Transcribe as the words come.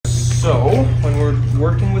So, when we're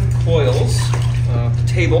working with coils, the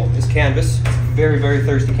table is canvas, very, very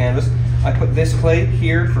thirsty canvas. I put this clay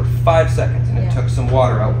here for 5 seconds and it took some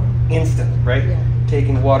water out instantly, right? Yeah.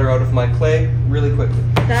 Taking water out of my clay really quickly.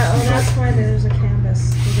 That's why there's a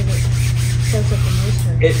canvas, because it soaks up the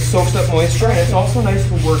moisture. It soaks up moisture and it's also nice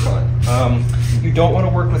to work on. You don't want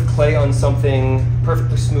to work with clay on something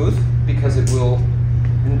perfectly smooth because it won't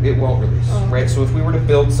release, right? So if we were to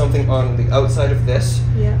build something on the outside of this,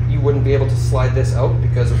 you wouldn't be able to slide this out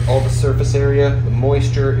because of all the surface area, the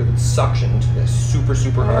moisture, it would suction into this super,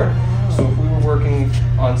 super hard. So if we were working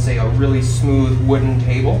on, say, a really smooth wooden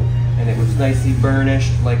table and it was nicely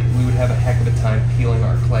burnished, like, we would have a heck of a time peeling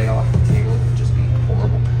our clay off the table. It would just be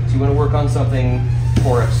horrible. So you want to work on something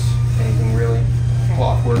porous, anything really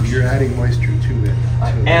cloth works. You're adding moisture to it.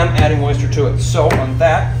 I am adding moisture to it. So on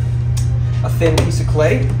that, a thin piece of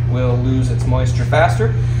clay will lose its moisture faster,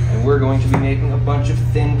 and we're going to be making a bunch of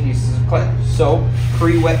thin pieces of clay. So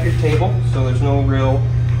pre-wet your table so there's no real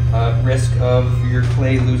risk of your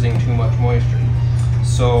clay losing too much moisture.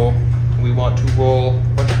 So we want to roll a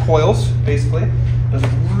bunch of coils, basically.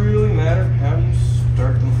 Doesn't really matter how you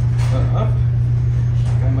start them up.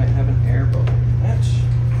 I might have an air bubble in that.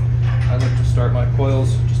 I like to start my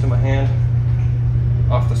coils just in my hand,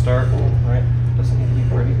 off the start, right? Doesn't need to be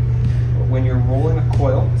pretty. But when you're rolling a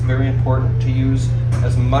coil, it's very important to use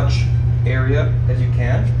as much area as you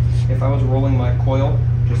can. If I was rolling my coil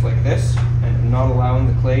just like this and not allowing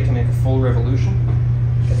the clay to make a full revolution,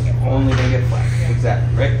 it's only going to get flat.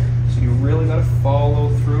 Exactly, right? So you really got to follow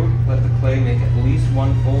through, let the clay make at least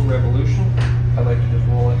one full revolution. I like to just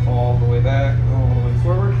roll it all the way back, all the way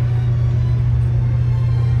forward.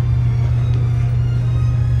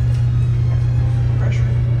 Pressure.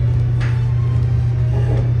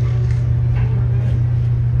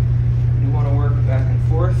 You want to work back and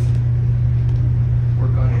forth.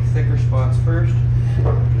 Work on your thicker spots first.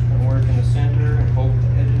 I'm just going to work in the center and hope the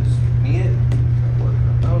edges meet it. Work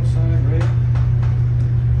on the outside, right?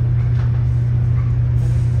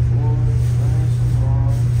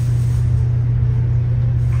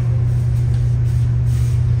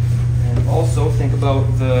 Also think about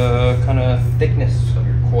the kind of thickness of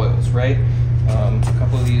your coils, right? A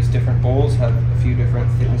couple of these different bowls have a few different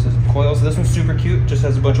thicknesses of coils. So this one's super cute, just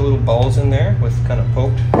has a bunch of little balls in there with kind of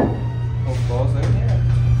poked balls there. Yeah,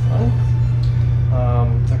 fun.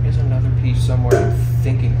 There is another piece somewhere I'm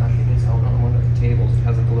thinking, I think it's out on one of the tables. It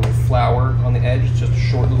has like a little flower on the edge. It's just a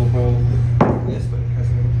short little bowl like this, but it has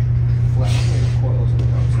a little flower with coils on the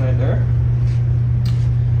outside there.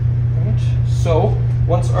 Right. So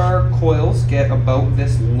once our coils get about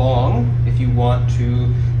this long, if you want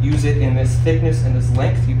to use it in this thickness and this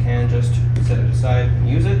length, you can just set it aside and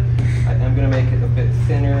use it. I am going to make it a bit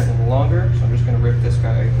thinner and longer, so I'm just going to rip this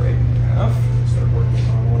guy right in half and start working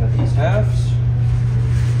on one of these halves.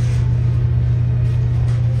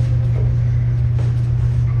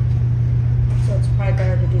 So it's probably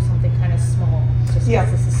better to do something kind of small, just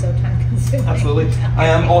because this is so time consuming. Absolutely. I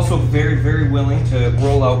am also very, very willing to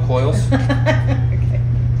roll out coils.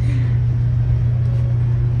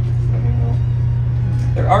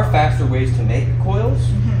 There are faster ways to make coils,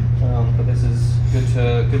 but this is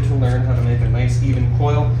good to learn how to make a nice even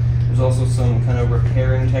coil. There's also some kind of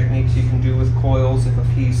repairing techniques you can do with coils. If a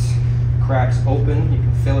piece cracks open, you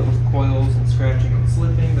can fill it with coils and scratching and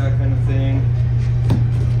slipping, that kind of thing.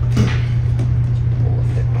 Roll a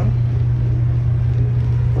thick one.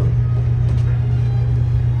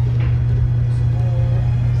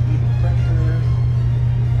 Even pressure.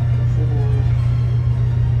 Forward.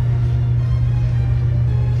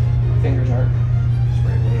 Fingers aren't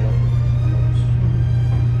sprayed way out.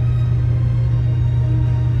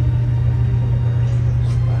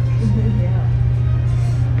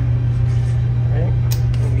 Alright,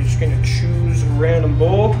 and you're just going to choose a random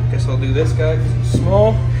bowl. Guess I'll do this guy because he's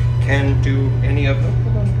small. Can do any of them.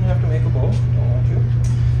 You don't even have to make a bowl. Don't want to.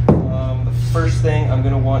 The first thing I'm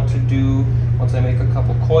going to want to do, once I make a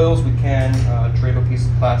couple coils, we can drape a piece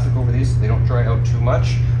of plastic over these so they don't dry out too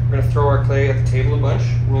much. We're going to throw our clay at the table a bunch,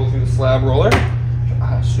 roll through the slab roller, which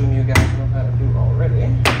I assume you guys know how to do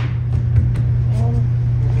already.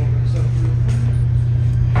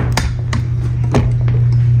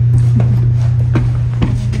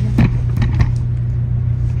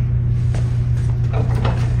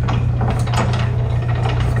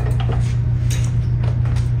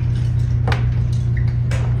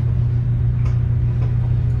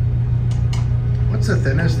 What's the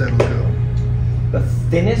thinnest that'll go? The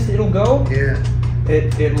thinnest it'll go? Yeah.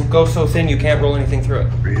 It'll go so thin you can't roll anything through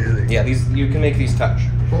it. Really? Yeah, you can make these touch.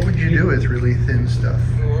 What would you do with really thin stuff?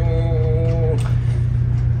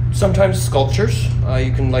 Sometimes sculptures.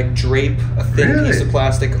 You can like drape a thin piece of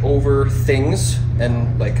plastic over things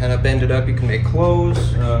and like kind of bend it up. You can make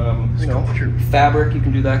clothes, you know, fabric. You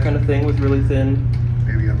can do that kind of thing with really thin.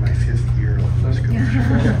 Maybe on my 5th year of sculpture.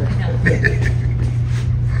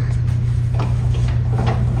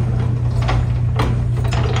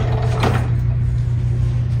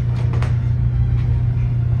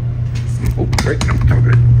 Oh, great. Oh,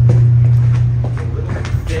 good.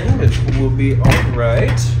 Thin, it will be all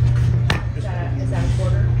right. Is that a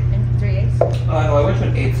quarter and 3/8? No, I went to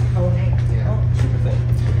an 1/8. Oh, an 8. Yeah, super thin.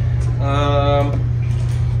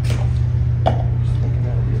 Just thinking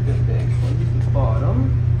that would be a bit big. So I'll use the bottom.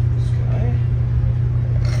 This guy.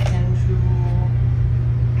 Pen tool.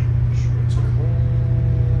 Make sure it's clean.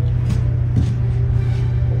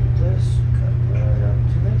 Hold this. Cut right up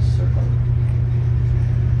to this circle.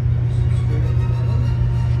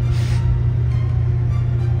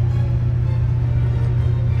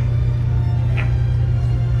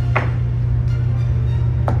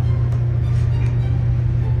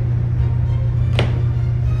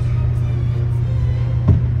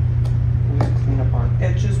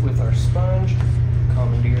 With our sponge,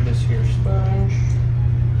 commandeer this here sponge.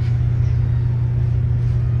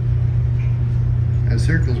 A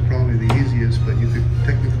circle's probably the easiest, but you could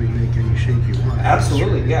technically make any shape you want.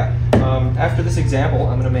 Absolutely, yeah. After this example,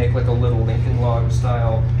 I'm going to make like a little Lincoln log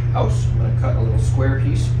style house. I'm going to cut a little square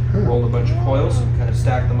piece, roll a bunch of coils, and kind of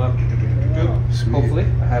stack them up. Sweet. Hopefully,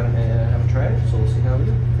 I haven't tried it, so we'll see how we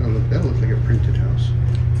do. That looks like a printed house.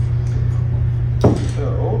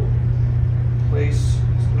 So, place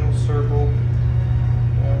this little circle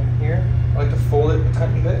down here. I like to fold it a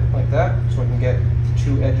tiny bit like that, so I can get the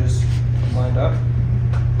two edges lined up.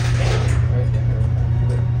 Right there.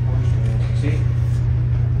 See?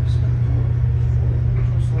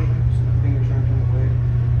 Slowly, so the fingers aren't in the way.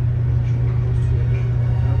 Make sure those two edges are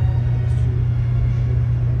lined up. These two should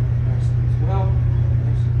nicely as well.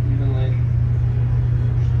 Nice and evenly.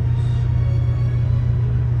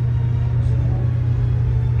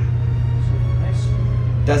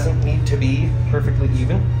 Doesn't need to be perfectly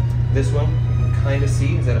even. This one you can kind of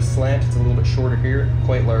see is at a slant. It's a little bit shorter here,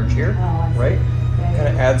 quite large here, right? Kind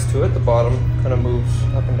of adds to it. The bottom kind of moves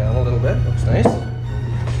up and down a little bit. Looks nice.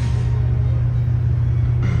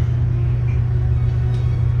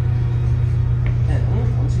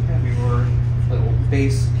 And once you have your little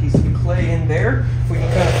base piece of clay in there, we can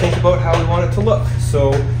kind of think about how we want it to look.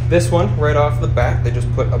 So this one, right off the bat, they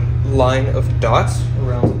just put a line of dots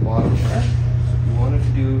around the bottom there. Wanted to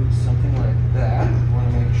do something like that. You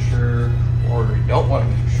want to make sure, or you don't want to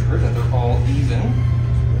make sure that they're all even.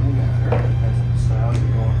 Doesn't really matter. Depends on the style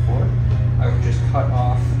you're going for. I would just cut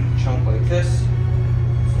off a chunk like this, so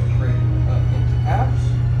break it up into halves.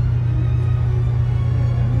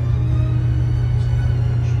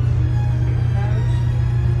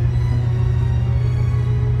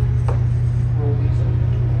 Roll these up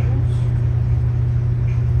into halves.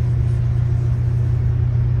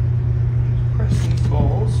 Press these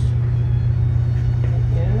balls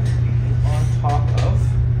in and on top of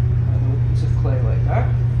a little piece of clay like that.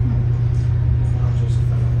 And I'll just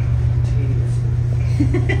tediously.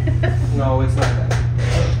 No, it's not that.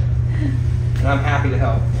 And I'm happy to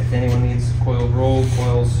help. If anyone needs coiled rolled,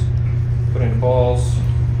 coils put into balls.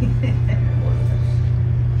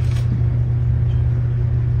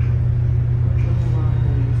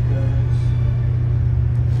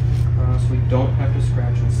 We don't have to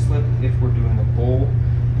scratch and slip if we're doing a bowl,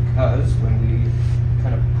 because when we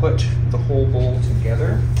kind of put the whole bowl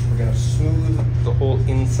together, we're going to smooth the whole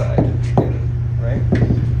inside together, right?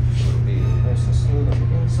 So it'll be nice and smooth on the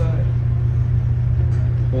inside.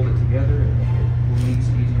 Hold it together and make it leads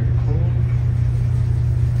easier to clean.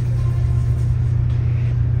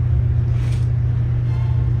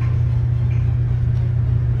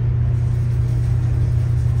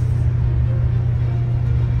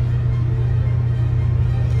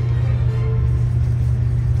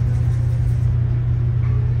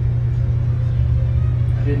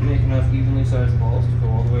 I didn't make enough evenly sized balls to go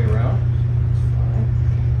all the way around. That's fine.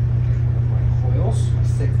 I'll get one of my coils, a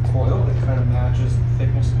thick coil that kind of matches the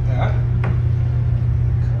thickness of that.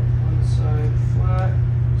 Cut one side flat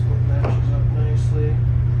so it matches up nicely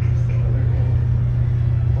with the other end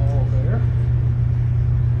ball there.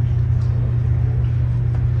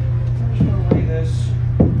 I'm just going to lay this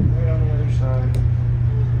right on the other side.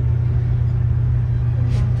 And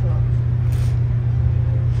on top.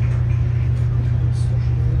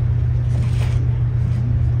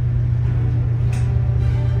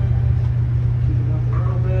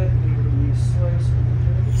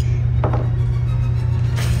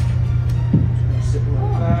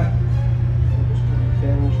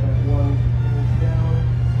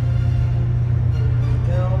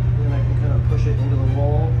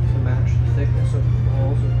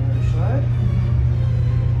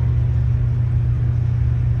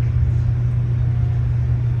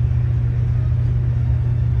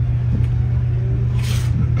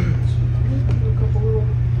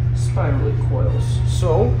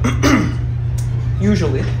 So,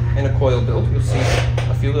 usually in a coil build, you'll see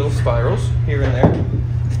a few little spirals here and there.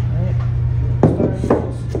 Right?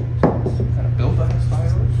 Kind of build on the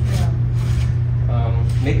spirals.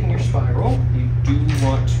 Making your spiral, you do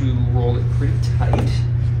want to roll it pretty tight.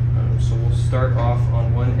 So we'll start off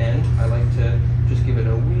on one end. I like to just give it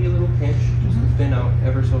a wee little pinch, just to thin out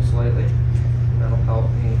ever so slightly. And that'll help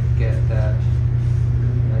me get that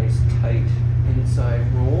really nice tight inside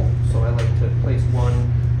roll. So I like to place one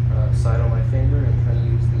side on my finger and kind of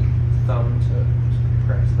use the thumb to just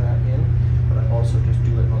press that in. But I also just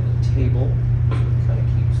do it on the table, so it kind of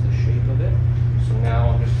keeps the shape of it. So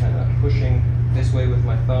now I'm just kind of pushing this way with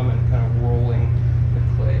my thumb and kind of rolling the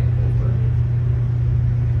clay over.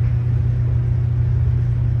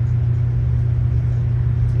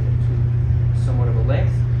 Somewhat of a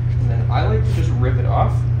length, and then I like to just rip it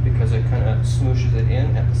off because it kind of smooshes it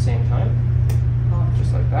in at the same time,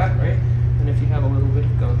 just like that, right? And if you have a little bit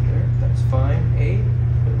of gunk there, that's fine,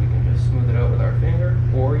 but we can just smooth it out with our finger,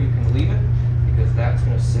 or you can leave it because that's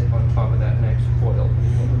going to sit on top of that next coil.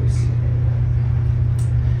 You won't really see it anymore.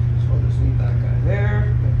 So I'll just leave that guy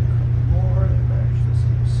there, make a couple more that match the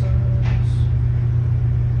same size.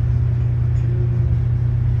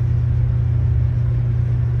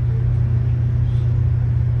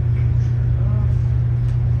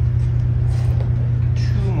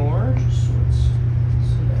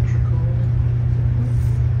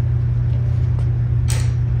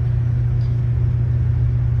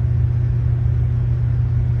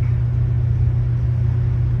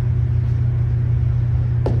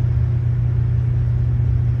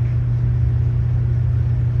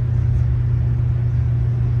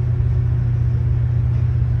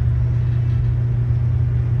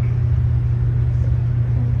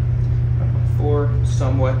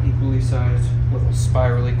 Somewhat equally sized little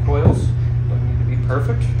spirally coils. Don't need to be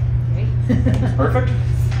perfect. It's perfect. So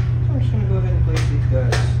I'm just going to go ahead and place these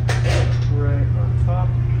guys right on top,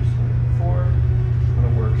 just like before. I'm going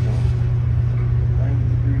to work some 90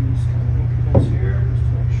 degrees kind of increments here, just to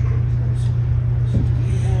make sure everything's nice and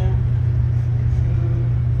even.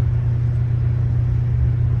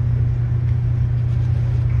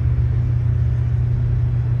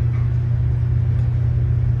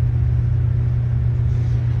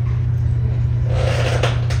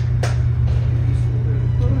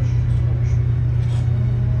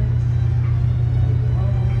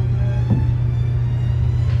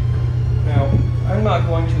 Not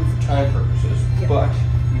going to for time purposes, but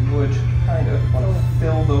you would kind of want to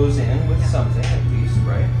fill those in with something at least,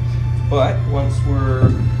 right? But once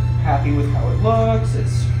we're happy with how it looks,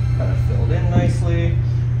 it's kind of filled in nicely.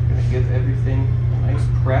 We're going to give everything a nice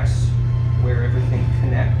press where everything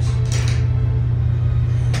connects.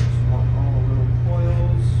 Just want all the little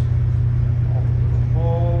coils, all the little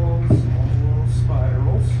balls, all the little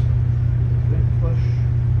spirals. Good push.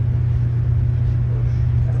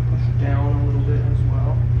 Kind of push down a little bit as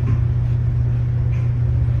well.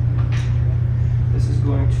 This is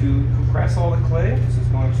going to compress all the clay. This is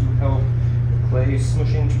going to help the clay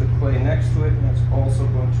smushing to the clay next to it, and that's also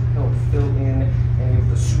going to help fill in any of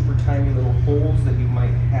the super tiny little holes that you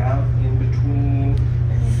might have in between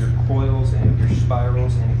any of your coils, any of your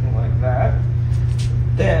spirals, anything like that.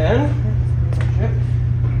 Then,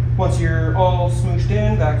 once you're all smooshed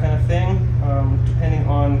in, that kind of thing, depending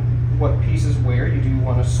on what pieces where, you do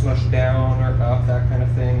want to smush down or up, that kind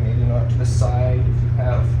of thing, maybe not to the side if you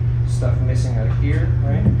have stuff missing out here,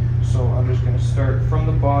 right? So I'm just going to start from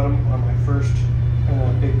the bottom on my first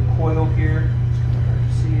big coil here. It's kind of hard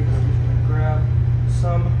to see, but I'm just going to grab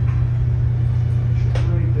some, push it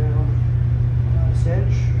right down on this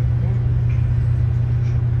edge,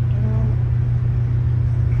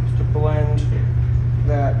 just to blend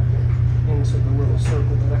that into the little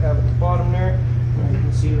circle that I have at the bottom there. And you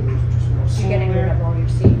can see that there's just no seam there. You're getting rid of all your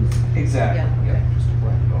seams? Exactly, yeah. Okay. Just to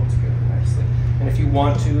blend it all together nicely. And if you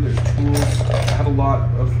want to, there's tools. I have a lot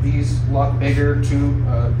of these, a lot bigger too,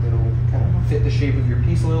 that'll kind of fit the shape of your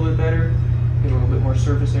piece a little bit better, get a little bit more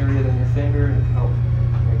surface area than your finger, and help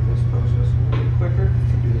make this process a little bit quicker.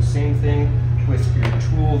 You can do the same thing with your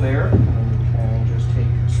tool there, and then you can just take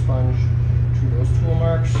your sponge to those tool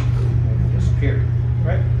marks, and they can disappear,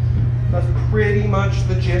 right? That's pretty much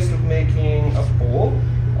the gist of making a bowl.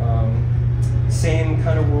 Same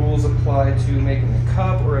kind of rules apply to making a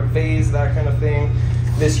cup or a vase, that kind of thing.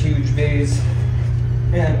 This huge vase,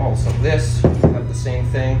 and also this, have the same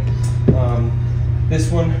thing. This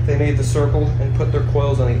one, they made the circle and put their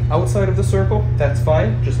coils on the outside of the circle. That's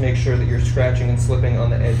fine. Just make sure that you're scratching and slipping on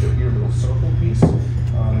the edge of your little circle piece.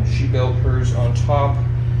 She built hers on top.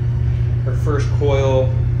 Her first coil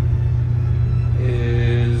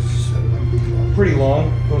is pretty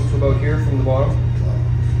long. Goes to about here from the bottom.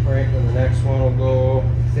 Right, and the next one will go,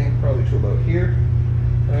 I think, probably to about here.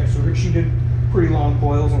 Alright, so she did pretty long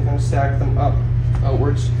coils and kind of stacked them up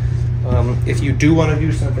outwards. If you do want to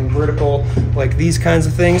do something vertical, like these kinds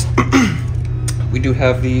of things, we do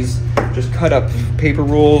have these just cut up paper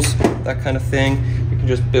rolls, that kind of thing. You can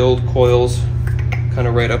just build coils kind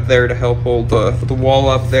of right up there to help hold the wall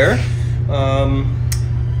up there.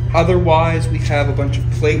 Otherwise, we have a bunch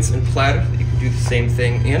of plates and platters that you can do the same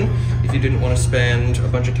thing in. If you didn't want to spend a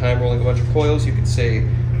bunch of time rolling a bunch of coils, you could say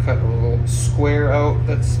cut a little square out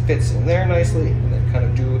that fits in there nicely, and then kind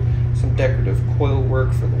of do some decorative coil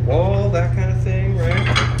work for the wall, that kind of thing, right?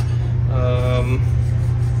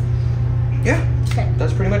 Yeah,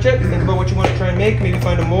 that's pretty much it. Think about what you want to try and make, maybe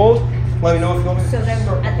find a mold. Let me know if you want to. So then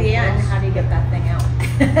at the end, how do you get that thing out?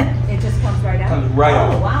 It just comes right out? Comes right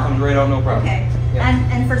out. Oh, wow. Comes right out, no problem. Okay.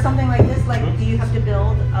 Yeah. And for something like this, like, do you have to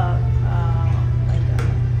build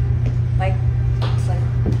like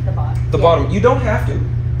the bottom? The bottom, you don't have to,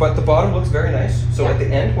 but the bottom looks very nice. So at the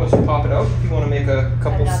end, once you pop it out, if you want to make a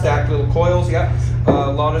couple stacked little coils, yeah,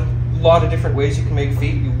 a lot of different ways you can make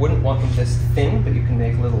feet. You wouldn't want them this thin, but you can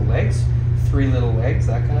make little legs, 3 little legs,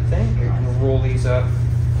 that kind of thing. Or you can roll these up,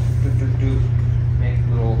 make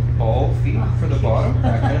little ball feet for the bottom,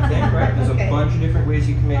 that kind of thing, right? There's a bunch of different ways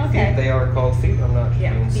you can make feet. They are called feet. I'm not just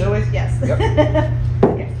being silly. Yes. Yep.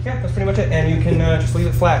 Yeah, that's pretty much it. And you can just leave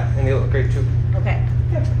it flat, and they look great too. Okay.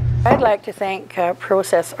 Yeah. I'd like to thank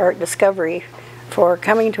Process Art Discovery for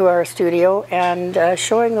coming to our studio and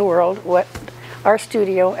showing the world what our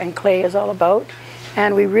studio and clay is all about.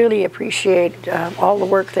 And we really appreciate all the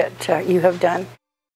work that you have done.